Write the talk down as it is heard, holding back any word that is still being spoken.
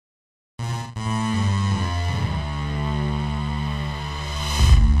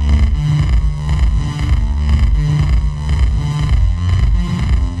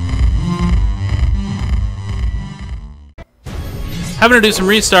having to do some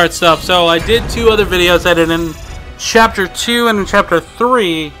restart stuff. So I did 2 other videos. I did in Chapter 2 and in Chapter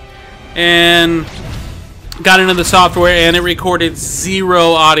 3, and got into the software, and it recorded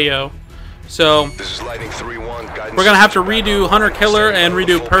 0 audio. So This is Lightning 3-1. we're gonna have to redo Hunter Killer and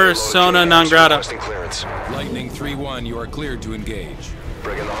redo Persona Non Grata. Lightning 3-1, you are cleared to engage.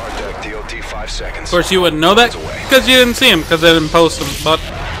 Breaking the hard deck. DOT 5 seconds. Of course, you wouldn't know that because you didn't see him because I didn't post them. But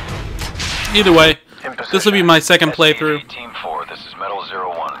either way, this will be my second playthrough. Team 4, this is Metal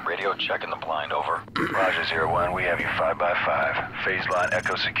 01. Radio checking the blind, over. Roger 01, we have you 5x5. Phase line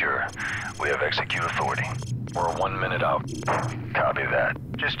echo secure. We have execute authority. We're 1 minute out. Copy that.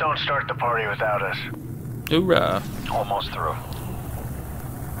 Just don't start the party without us. Hoorah. Almost through.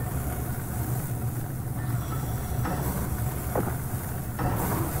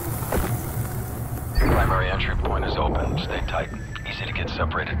 Primary entry point is open. Stay tight. Easy to get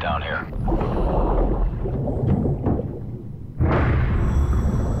separated down here.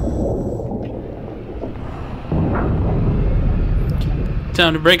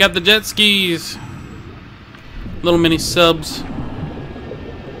 Time to break out the jet skis. Little mini subs.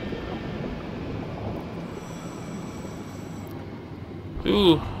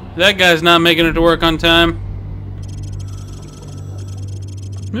 Ooh, that guy's not making it to work on time.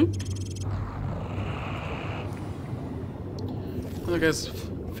 Nope. Look, his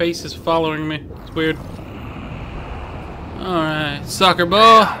face is following me. It's weird. Alright, soccer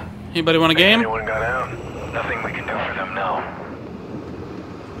ball. Anybody want a game? Anyone got out? Nothing we can do for them now.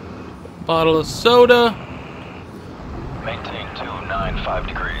 Bottle of soda. Maintain 295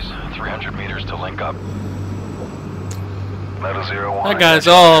 degrees. 300 meters to link up. Metal 01. That guy's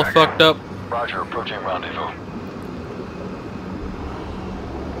all fucked up. Roger, approaching rendezvous.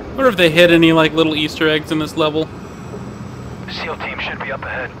 Wonder if they hid any like little Easter eggs in this level. SEAL team should be up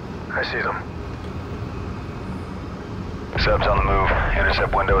ahead. I see them. Subs on the move.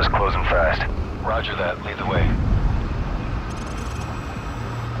 Intercept window is closing fast. Roger that. Lead the way.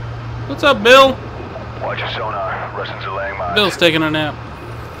 What's up, Bill? Watch your sonar. Russians are laying mines. Bill's taking a nap.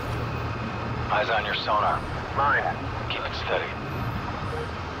 Eyes on your sonar. Mine. Keep it steady.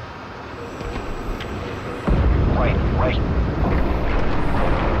 Right.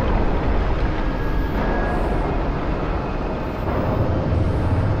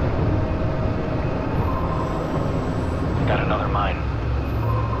 Got another mine.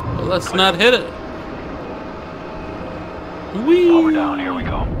 Well, let's not hit it. Whee! Power down. Here we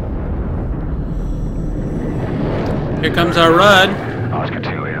go. Here comes our ride. Oscar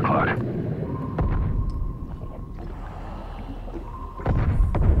 2, 8 o'clock.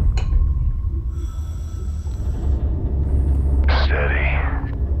 Steady.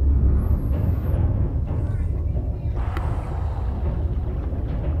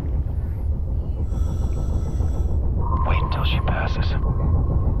 Wait until she passes.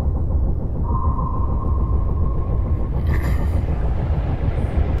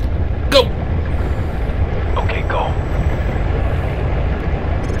 Go! Okay, go.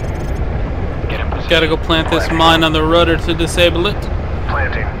 Get in position. Gotta go plant this mine on the rudder to disable it.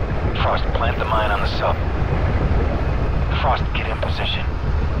 Planting. Frost, plant the mine on the sub. Frost, get in position.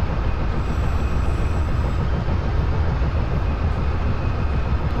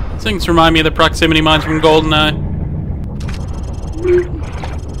 These things remind me of the proximity mines from GoldenEye.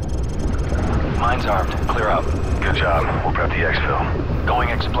 Mine's armed. Clear out. Good job. We'll prep the exfil. Going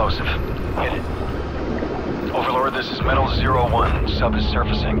explosive. Hit it. Overlord, this is Metal 01. Sub is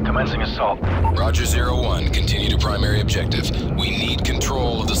surfacing. Commencing assault. Roger 01, continue to primary objective. We need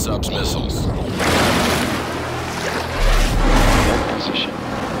control of the sub's missiles. Position.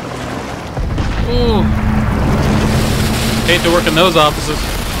 Ooh. Hate to work in those offices.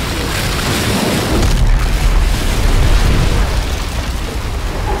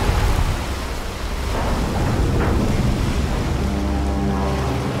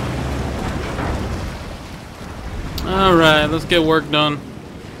 Alright, let's get work done.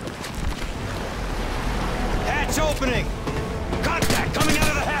 Hatch opening! Contact coming out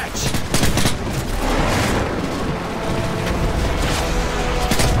of the hatch!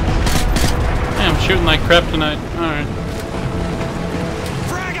 Damn, I'm shooting like crap tonight. Alright.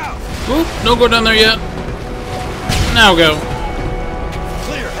 Frag out! Oop, don't go down there yet. Now go.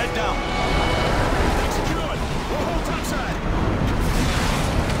 Clear, head down. Execute on. We'll hold topside.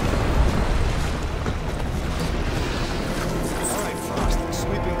 Alright, Frost.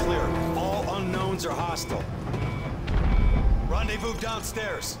 Sweeping clear. All unknowns are hostile. Rendezvous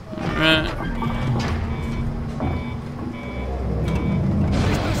downstairs. Alright.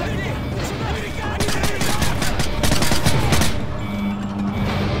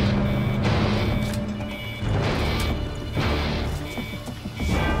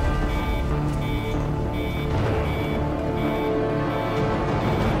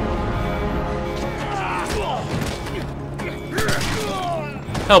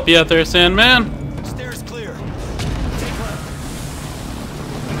 help you out there, Sandman. Stairs clear. Take left.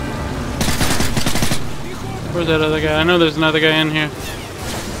 Where's that other guy? I know there's another guy in here.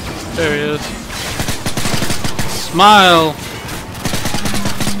 There he is. Smile.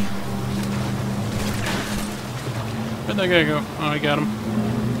 Where'd that guy go? Oh, I got him.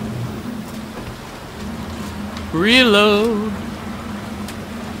 Reload.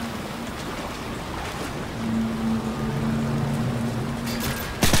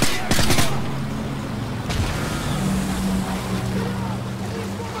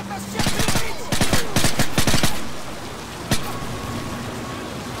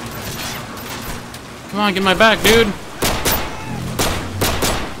 Come on, get my back, dude.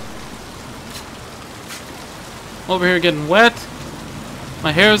 Over here getting wet.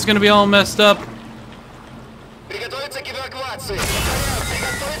 My hair is gonna be all messed up. They're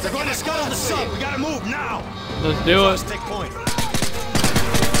going to scuttle the sub. We gotta move now. Let's do it. Take point.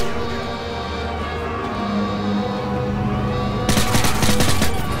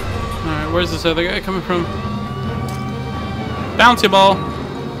 Alright, where's this other guy coming from? Bouncy ball.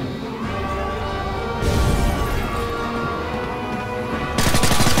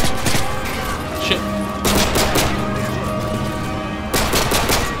 Shit.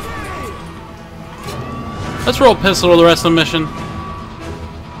 Let's roll pistol the rest of the mission.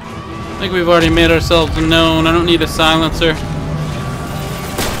 I think we've already made ourselves known. I don't need a silencer.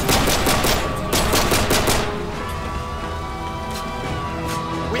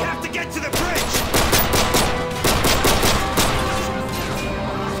 We have to get to the bridge.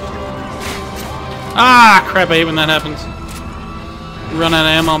 Ah, crap, I hate when that happens. Run out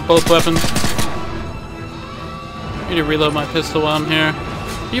of ammo on both weapons. I need to reload my pistol while I'm here.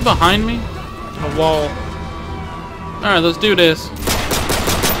 Are you behind me? A wall. Alright, let's do this.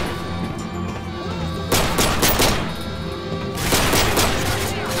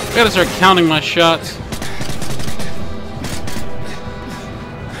 I gotta start counting my shots.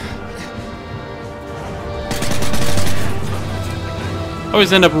 I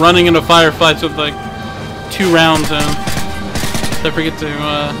always end up running into firefights with like 2 rounds in. So I forget to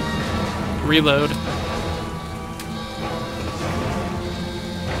reload.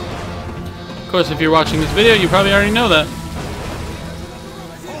 Of course, if you're watching this video, you probably already know that.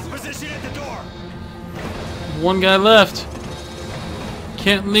 Hold position at the door. One guy left.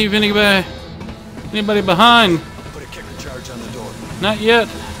 Can't leave anybody behind. Put a kicker charge on the door. Not yet.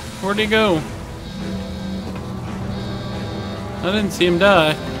 Where'd he go? I didn't see him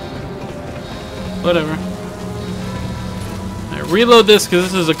die. Whatever. I reload this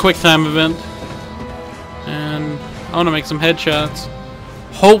because this is a quick time event. And I want to make some headshots.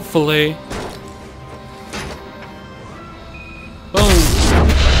 Hopefully. Boom.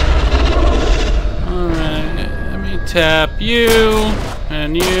 Alright. Let me tap you.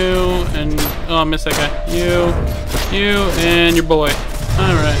 And you. And... oh, I missed that guy. You. And your boy.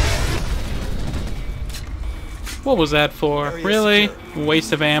 Alright. What was that for? Really?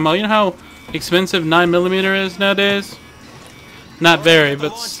 Waste of ammo. You know how expensive 9mm is nowadays? Not very,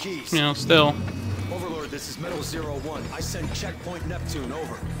 but, you know, still. Overlord, this is Metal 01. I send checkpoint Neptune,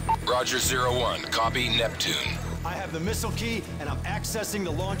 over. Roger 01, copy Neptune. I have the missile key, and I'm accessing the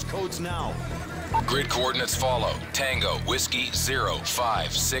launch codes now. Grid coordinates follow. Tango, Whiskey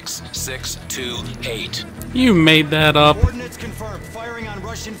 0566228. You made that up. Coordinates confirmed. Firing on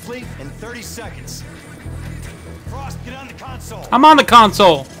Russian fleet in 30 seconds. Frost, get on the console. I'm on the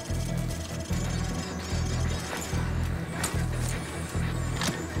console.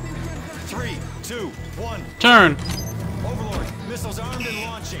 Three, two, one. Turn. Overlord, missiles armed and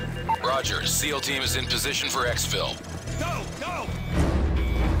launching. Roger, SEAL team is in position for exfil. Go, go!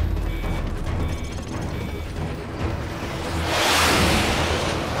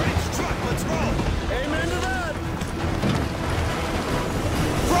 Bridge truck, let's roll. Amen to that.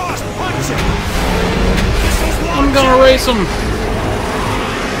 Frost, punch it. Missiles I'm launching. gonna race him.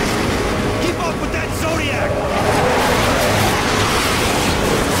 Keep up with that Zodiac.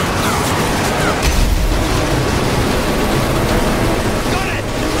 Got it.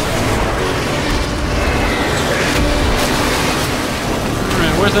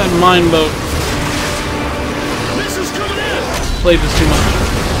 Alright, where's that mine boat? Missiles coming in. Played this too much.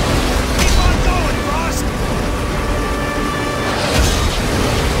 Keep on going, Frost.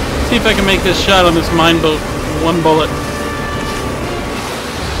 See if I can make this shot on this mine boat. One bullet. Look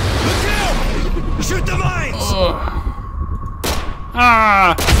out! Shoot the mines. Ugh.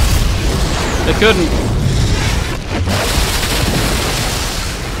 Ah! They couldn't.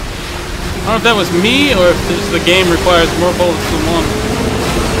 I don't know if that was me or if the game requires more bullets than one.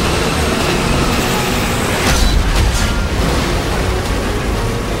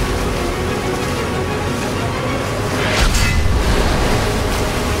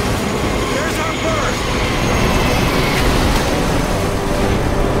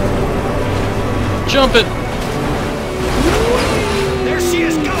 Jump it. There she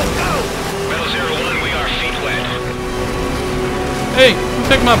is! Go! Go! Metal 01, we are feet wet. Hey, you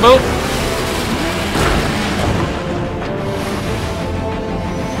take my boat.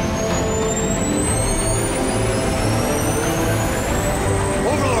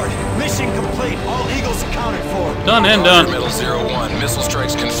 Overlord, mission complete. All Eagles accounted for. Done and Roger, done. Metal 01, missile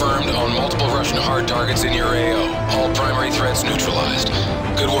strikes confirmed on multiple Russian hard targets in your AO. All primary threats neutralized.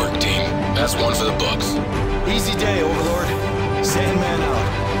 Good work, team. That's one for the books. Easy day, Overlord. Sandman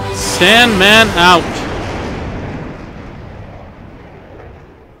out. Sandman out.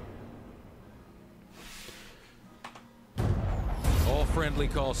 All friendly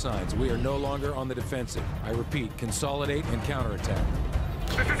call signs. We are no longer on the defensive. I repeat, consolidate and counterattack.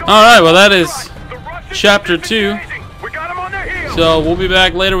 Alright, well that is Chapter 2. So we'll be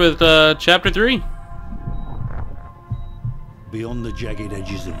back later with Chapter 3. Beyond the jagged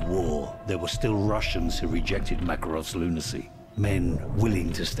edges of war, there were still Russians who rejected Makarov's lunacy. Men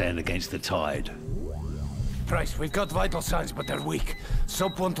willing to stand against the tide. Price, we've got vital signs, but they're weak.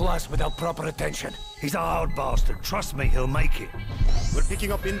 Soap won't last without proper attention. He's a hard bastard. Trust me, he'll make it. We're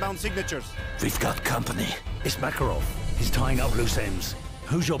picking up inbound signatures. We've got company. It's Makarov. He's tying up loose ends.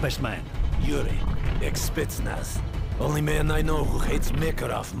 Who's your best man? Yuri, ex-Spetsnaz. Only man I know who hates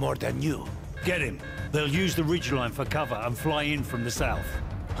Makarov more than you. Get him. They'll use the ridgeline for cover and fly in from the south.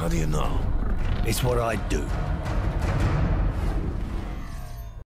 How do you know? It's what I'd do.